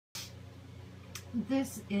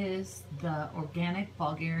This is the organic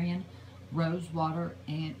Bulgarian rose water,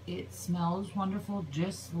 and it smells wonderful,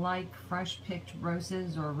 just like fresh picked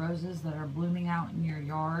roses or roses that are blooming out in your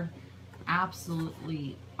yard.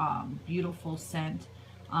 Absolutely beautiful scent.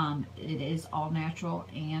 It is all natural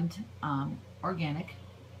and organic.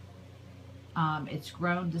 It's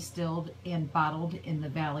grown, distilled, and bottled in the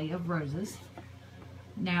Valley of Roses.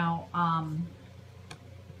 Now,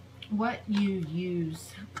 what you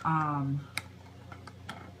use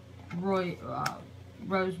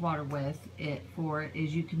rose water with it for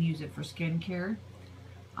is you can use it for skincare,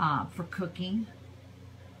 for cooking,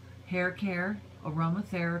 hair care,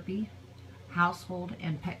 aromatherapy, household,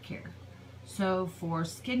 and pet care. So for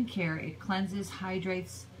skincare, it cleanses,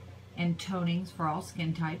 hydrates, and tonings for all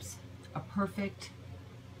skin types. A perfect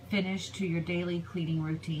finish to your daily cleaning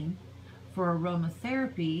routine. For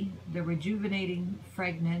aromatherapy, the rejuvenating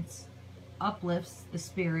fragrance uplifts the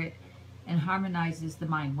spirit and harmonizes the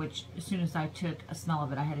mind, which as soon as I took a smell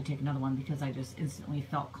of it, I had to take another one because I just instantly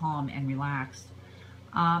felt calm and relaxed.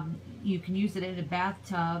 You can use it in a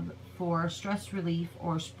bathtub for stress relief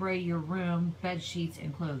or spray your room, bed sheets,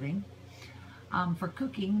 and clothing. For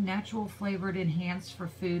cooking, natural flavored enhanced for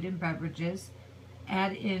food and beverages.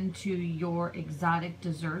 Add into your exotic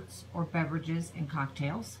desserts or beverages and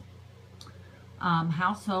cocktails.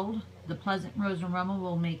 Household, the pleasant rose aroma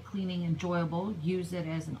will make cleaning enjoyable. Use it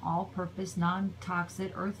as an all-purpose,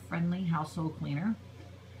 non-toxic, earth-friendly household cleaner.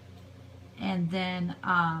 And then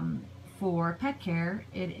for pet care,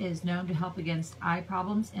 it is known to help against eye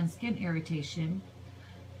problems and skin irritation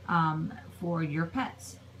for your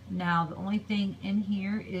pets. Now, the only thing in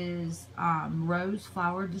here is rose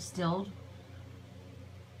flower distilled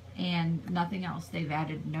and nothing else. They've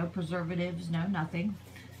added no preservatives, no nothing.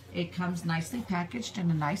 It comes nicely packaged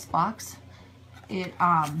in a nice box. It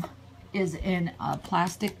is in a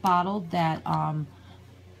plastic bottle that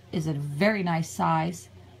is a very nice size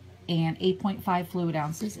and 8.5 fluid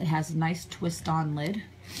ounces. It has a nice twist-on lid.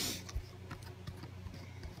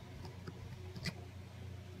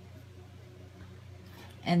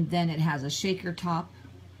 And then it has a shaker top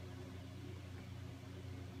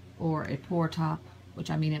or a pour top,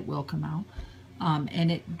 which I mean it will come out.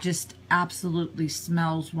 And it just absolutely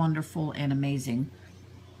smells wonderful and amazing.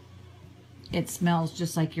 It smells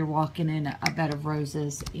just like you're walking in a bed of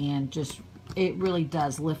roses, and just, it really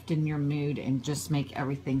does lift in your mood and just make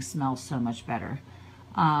everything smell so much better.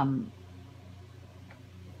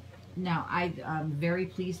 Now, I'm very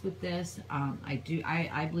pleased with this. I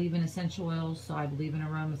believe in essential oils, so I believe in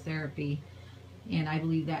aromatherapy. And I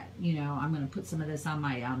believe that, you know, I'm going to put some of this on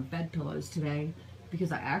my bed pillows today,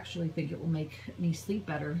 because I actually think it will make me sleep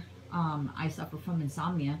better. I suffer from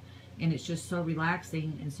insomnia, and it's just so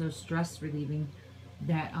relaxing and so stress relieving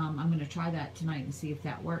that I'm going to try that tonight and see if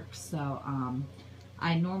that works. So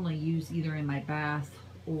I normally use either in my bath,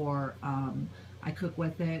 or I cook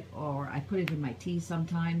with it, or I put it in my tea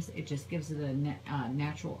sometimes. It just gives it a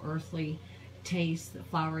natural earthly taste, the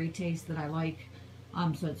flowery taste that I like.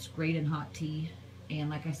 So it's great in hot tea. And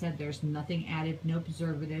like I said, there's nothing added, no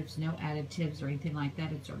preservatives, no additives or anything like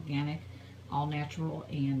that. It's organic, all natural,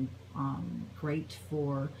 and great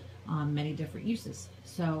for many different uses.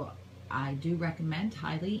 So I do recommend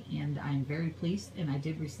highly, and I'm very pleased, and I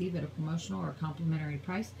did receive at a promotional or complimentary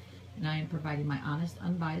price, and I am providing my honest,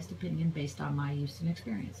 unbiased opinion based on my use and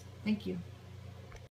experience. Thank you.